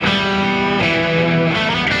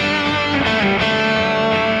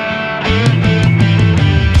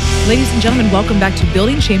Ladies and gentlemen, welcome back to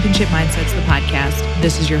Building Championship Mindsets, the podcast.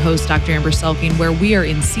 This is your host, Dr. Amber Selking, where we are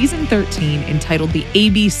in season 13 entitled The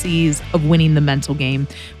ABCs of Winning the Mental Game.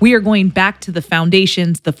 We are going back to the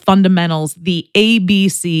foundations, the fundamentals, the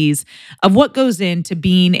ABCs of what goes into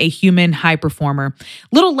being a human high performer.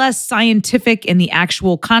 Little less scientific in the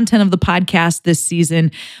actual content of the podcast this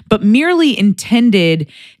season, but merely intended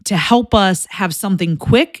to help us have something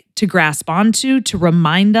quick to grasp onto, to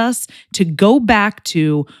remind us to go back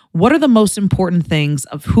to what are the most important things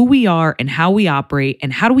of who we are and how we operate,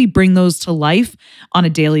 and how do we bring those to life on a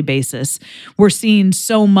daily basis. We're seeing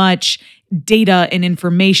so much data and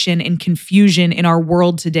information and confusion in our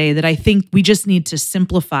world today that I think we just need to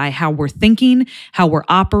simplify how we're thinking, how we're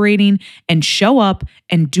operating, and show up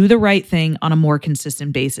and do the right thing on a more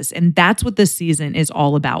consistent basis. And that's what this season is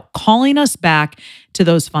all about, calling us back to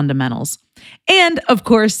those fundamentals. And of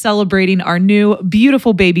course, celebrating our new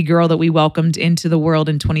beautiful baby girl that we welcomed into the world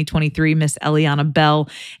in 2023, Miss Eliana Bell.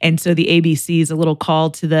 And so the ABC is a little call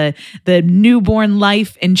to the newborn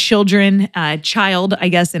life and children, child, I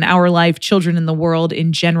guess, in our life, children in the world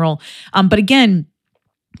in general. But again,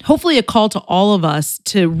 hopefully a call to all of us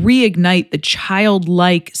to reignite the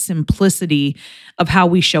childlike simplicity of how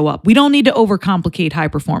we show up. We don't need to overcomplicate high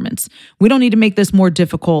performance. We don't need to make this more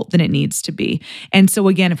difficult than it needs to be. And so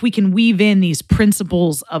again, if we can weave in these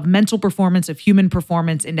principles of mental performance, of human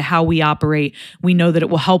performance into how we operate, we know that it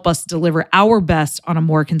will help us deliver our best on a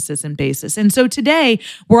more consistent basis. And so today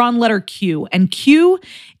we're on letter Q, and Q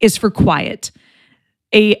is for quiet.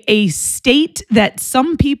 A state that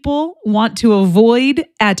some people want to avoid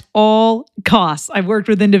at all costs. I've worked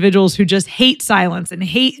with individuals who just hate silence and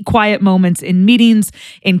hate quiet moments in meetings,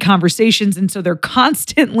 in conversations, and so they're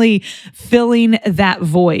constantly filling that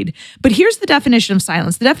void. But here's the definition of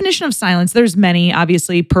silence. The definition of silence, there's many,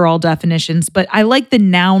 obviously, per all definitions, but I like the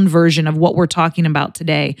noun version of what we're talking about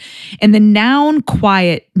today. And the noun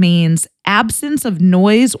quiet means absence of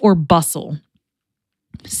noise or bustle.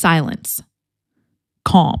 Silence.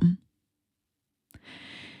 Calm.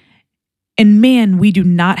 And man, we do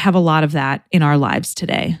not have a lot of that in our lives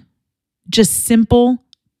today. Just simple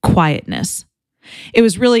quietness. It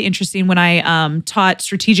was really interesting when I taught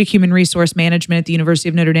strategic human resource management at the University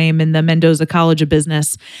of Notre Dame in the Mendoza College of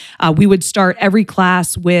Business. We would start every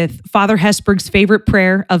class with Father Hesburgh's favorite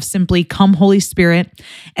prayer of simply "Come, Holy Spirit,"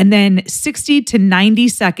 and then 60 to 90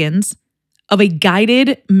 seconds of a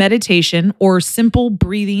guided meditation or simple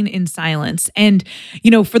breathing in silence. And,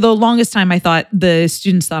 for the longest time, I thought the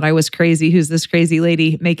students thought I was crazy. Who's this crazy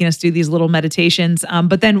lady making us do these little meditations?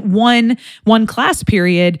 But then one class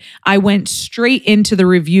period, I went straight into the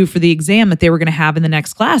review for the exam that they were going to have in the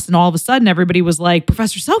next class. And all of a sudden, everybody was like,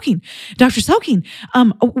 Professor Selking, Dr. Selking,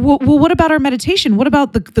 well, what about our meditation? What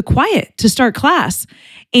about the quiet to start class?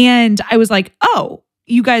 And I was like, oh,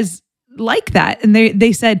 you guys like that? And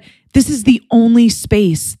they said, this is the only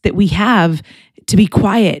space that we have to be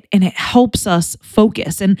quiet, and it helps us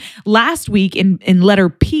focus. And last week in letter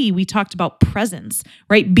P, we talked about presence,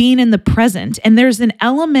 right? Being in the present. And there's an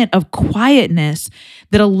element of quietness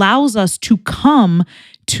that allows us to come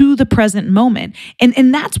to the present moment.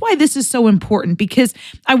 And that's why this is so important, because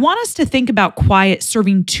I want us to think about quiet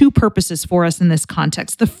serving two purposes for us in this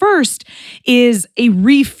context. The first is a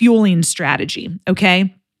refueling strategy,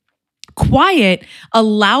 okay? Quiet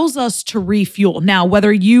allows us to refuel. Now,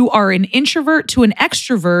 whether you are an introvert to an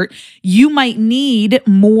extrovert, you might need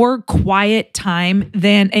more quiet time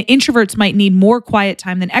than introverts might need more quiet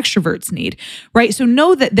time than extroverts need, right? So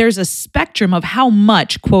know that there's a spectrum of how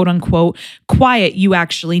much, quote unquote, quiet you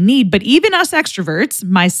actually need. But even us extroverts,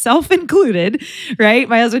 myself included, right?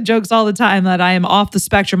 My husband jokes all the time that I am off the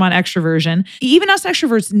spectrum on extroversion. Even us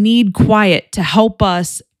extroverts need quiet to help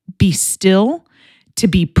us be still, to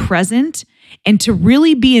be present, and to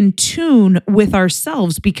really be in tune with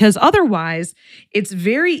ourselves, because otherwise it's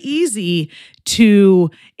very easy to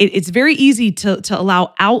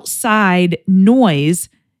allow outside noise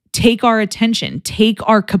take our attention, take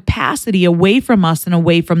our capacity away from us and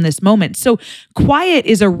away from this moment. So quiet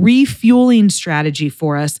is a refueling strategy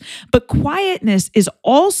for us, but quietness is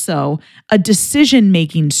also a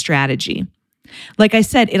decision-making strategy. Like I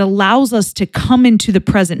said, it allows us to come into the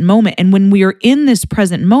present moment. And when we are in this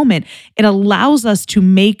present moment, it allows us to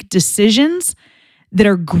make decisions that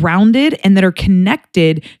are grounded and that are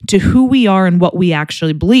connected to who we are and what we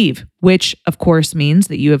actually believe, which of course means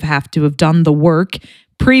that you have to have done the work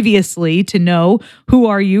previously to know who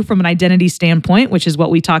are you from an identity standpoint, which is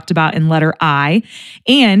what we talked about in letter I,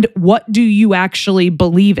 and what do you actually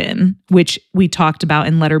believe in, which we talked about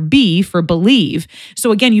in letter B for believe.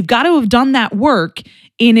 So again, you've got to have done that work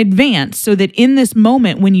in advance so that in this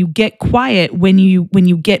moment, when you get quiet, when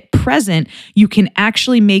you get present, you can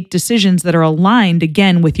actually make decisions that are aligned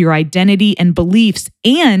again with your identity and beliefs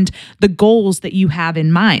and the goals that you have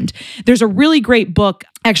in mind. There's a really great book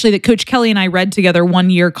actually that Coach Kelly and I read together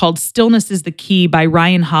one year called Stillness is the Key by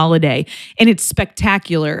Ryan Holiday. And it's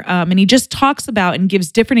spectacular. And he just talks about and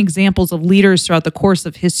gives different examples of leaders throughout the course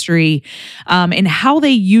of history and how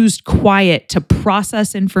they used quiet to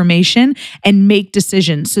process information and make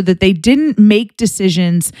decisions so that they didn't make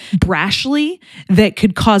decisions brashly that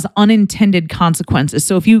could cause unintended consequences.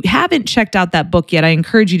 So if you haven't checked out that book yet, I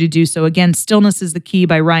encourage you to do so. Again, Stillness is the Key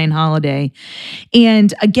by Ryan Holiday.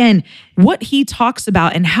 And again, what he talks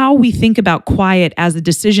about and how we think about quiet as a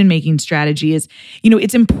decision-making strategy is,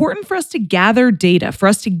 it's important for us to gather data, for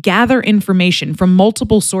us to gather information from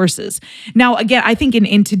multiple sources. Now, again, I think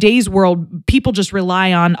in today's world, people just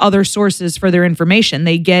rely on other sources for their information.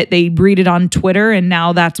 They read it on Twitter, and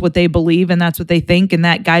now that's what they believe and that's what they think, and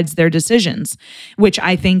that guides their decisions, which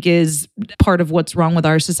I think is part of what's wrong with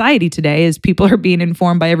our society today, is people are being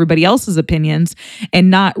informed by everybody else's opinions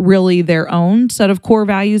and not really their own set of core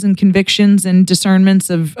values and convictions and discernments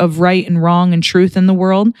of right and wrong and truth in the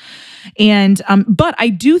world. And but I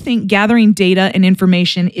do think gathering data and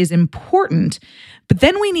information is important. But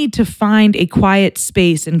then we need to find a quiet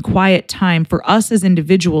space and quiet time for us as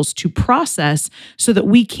individuals to process so that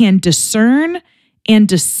we can discern and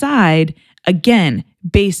decide, again,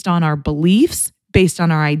 based on our beliefs, based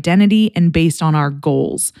on our identity, and based on our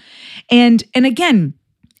goals. And again,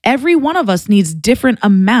 every one of us needs different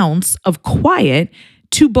amounts of quiet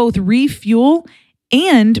to both refuel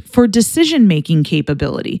and for decision-making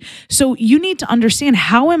capability. So you need to understand,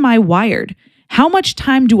 how am I wired? How much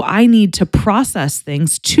time do I need to process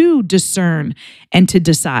things, to discern and to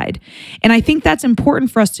decide? And I think that's important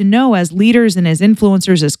for us to know as leaders and as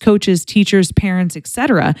influencers, as coaches, teachers, parents,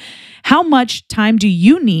 etc. How much time do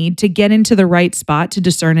you need to get into the right spot to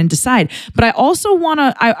discern and decide? But I also want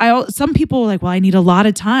to, some people are like, well, I need a lot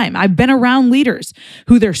of time. I've been around leaders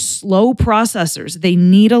who they're slow processors. They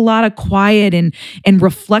need a lot of quiet and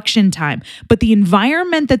reflection time. But the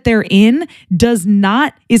environment that they're in is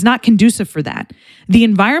not conducive for that. The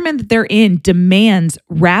environment that they're in demands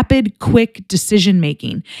rapid, quick decision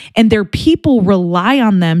making, and their people rely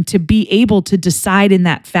on them to be able to decide in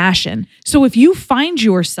that fashion. So if you find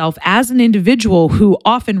yourself as an individual who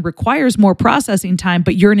often requires more processing time,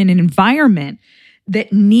 but you're in an environment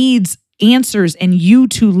that needs answers and you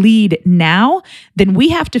to lead now, then we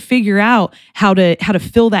have to figure out how to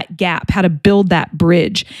fill that gap, how to build that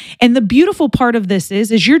bridge. And the beautiful part of this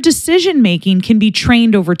is your decision making can be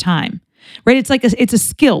trained over time. Right? It's a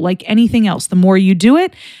skill like anything else. The more you do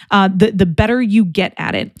it, the better you get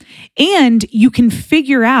at it. And you can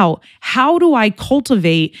figure out, how do I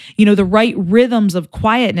cultivate, the right rhythms of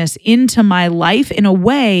quietness into my life in a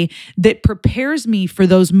way that prepares me for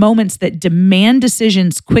those moments that demand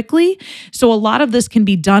decisions quickly. So a lot of this can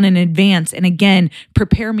be done in advance. And again,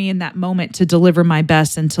 prepare me in that moment to deliver my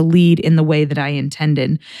best and to lead in the way that I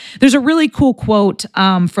intended. There's a really cool quote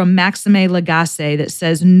from Maxime Lagacé that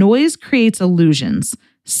says, "Noise creates illusions.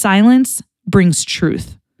 Silence brings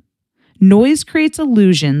truth." Noise creates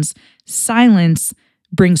illusions. Silence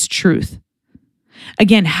brings truth.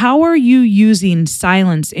 Again, how are you using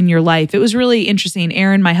silence in your life? It was really interesting.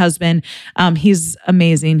 Aaron, my husband, he's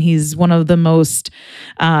amazing. He's one of the most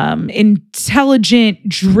intelligent,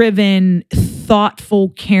 driven, thoughtful,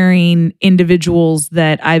 caring individuals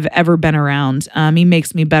that I've ever been around. He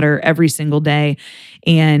makes me better every single day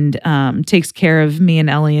and takes care of me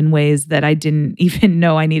and Ellie in ways that I didn't even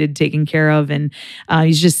know I needed taken care of. And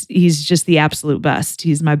he's just the absolute best.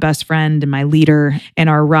 He's my best friend and my leader and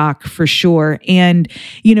our rock for sure. And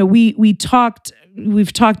we've talked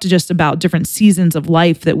just about different seasons of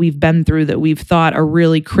life that we've been through that we've thought are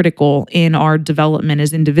really critical in our development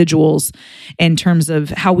as individuals in terms of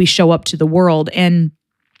how we show up to the world. And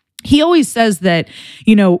he always says that,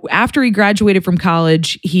 after he graduated from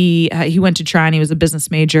college, he went to Trine. He was a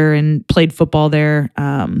business major and played football there.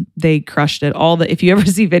 They crushed it. If you ever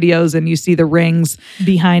see videos and you see the rings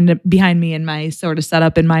behind me in my sort of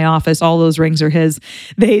setup in my office, all those rings are his.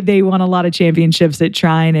 They won a lot of championships at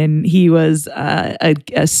Trine, and he was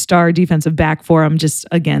a star defensive back for him. Just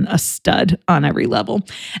again, a stud on every level.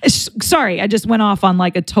 Sorry, I just went off on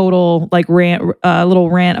like a total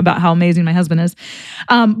little rant about how amazing my husband is.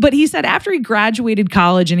 But he said after he graduated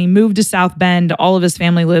college and he moved to South Bend, all of his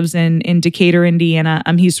family lives in Decatur, Indiana.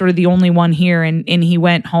 He's sort of the only one here. And he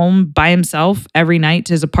went home by himself every night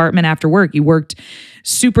to his apartment after work. He worked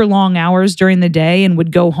super long hours during the day and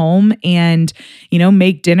would go home and,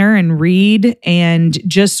 make dinner and read and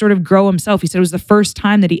just sort of grow himself. He said it was the first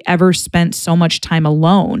time that he ever spent so much time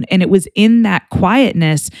alone. And it was in that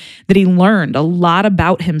quietness that he learned a lot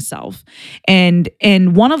about himself. And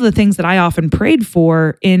one of the things that I often prayed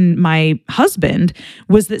for in my husband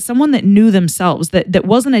was that someone that knew themselves, that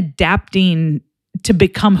wasn't adapting to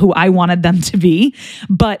become who I wanted them to be,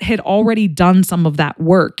 but had already done some of that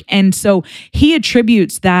work. And so he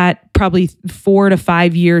attributes that probably 4 to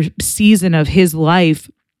 5 year season of his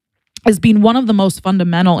life as being one of the most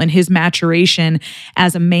fundamental in his maturation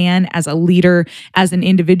as a man, as a leader, as an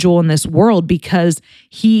individual in this world, because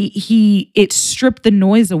it stripped the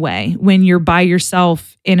noise away when you're by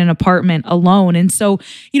yourself in an apartment alone. And so,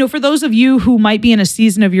 for those of you who might be in a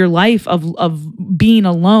season of your life of being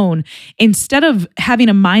alone, instead of having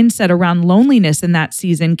a mindset around loneliness in that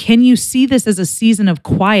season, can you see this as a season of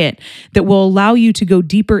quiet that will allow you to go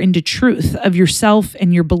deeper into truth of yourself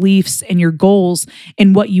and your beliefs and your goals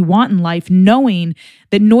and what you want in life, knowing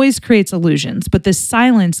that noise creates illusions, but this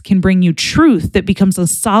silence can bring you truth that becomes a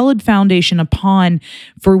solid foundation upon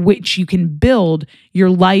for which you can build your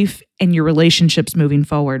life and your relationships moving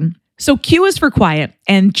forward. So Q is for quiet,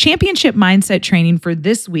 and championship mindset training for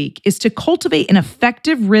this week is to cultivate an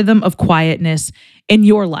effective rhythm of quietness in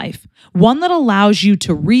your life, one that allows you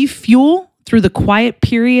to refuel through the quiet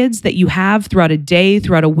periods that you have throughout a day,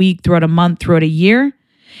 throughout a week, throughout a month, throughout a year,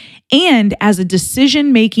 and as a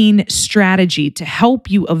decision-making strategy to help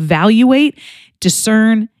you evaluate,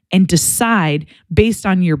 discern, and decide based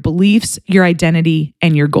on your beliefs, your identity,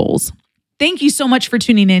 and your goals. Thank you so much for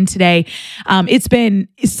tuning in today. It's been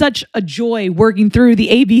such a joy working through the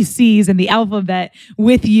ABCs and the alphabet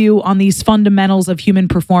with you on these fundamentals of human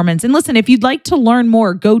performance. And listen, if you'd like to learn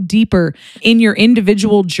more, go deeper in your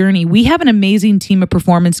individual journey, we have an amazing team of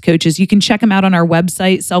performance coaches. You can check them out on our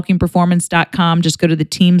website, selkingperformance.com. Just go to the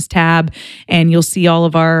teams tab and you'll see all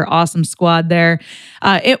of our awesome squad there.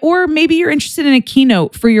 Or maybe you're interested in a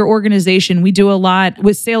keynote for your organization. We do a lot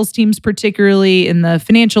with sales teams, particularly in the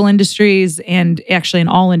financial industries, and actually in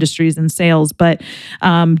all industries in sales, but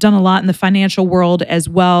done a lot in the financial world as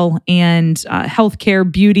well, and healthcare,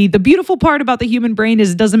 beauty. The beautiful part about the human brain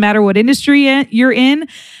is it doesn't matter what industry you're in.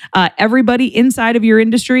 Everybody inside of your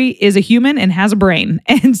industry is a human and has a brain.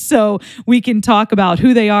 And so we can talk about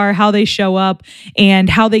who they are, how they show up, and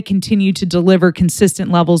how they continue to deliver consistent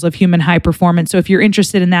levels of human high performance. So if you're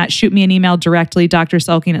interested in that, shoot me an email directly, Dr.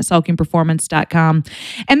 Selking at selkingperformance.com.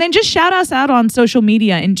 And then just shout us out on social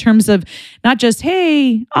media in terms of not just,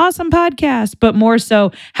 hey, awesome podcast, but more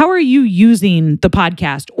so, how are you using the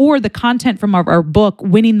podcast or the content from our book,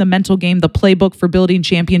 Winning the Mental Game, the playbook for building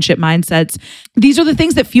championship mindsets? These are the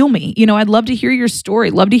things that fuel me. I'd love to hear your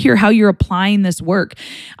story, love to hear how you're applying this work.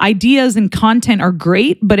 Ideas and content are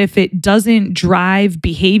great, but if it doesn't drive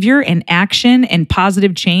behavior and action and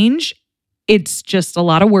positive change, it's just a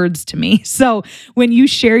lot of words to me. So when you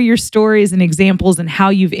share your stories and examples and how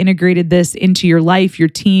you've integrated this into your life, your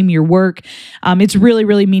team, your work, it's really,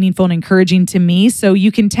 really meaningful and encouraging to me. So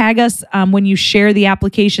you can tag us when you share the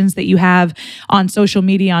applications that you have on social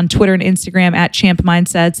media, on Twitter and Instagram at Champ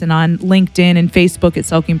Mindsets, and on LinkedIn and Facebook at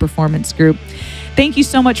Selking Performance Group. Thank you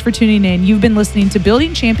so much for tuning in. You've been listening to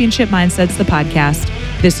Building Championship Mindsets, the podcast.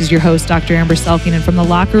 This is your host, Dr. Amber Selking, and from the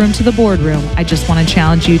locker room to the boardroom, I just want to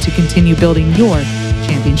challenge you to continue building your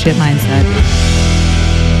championship mindset.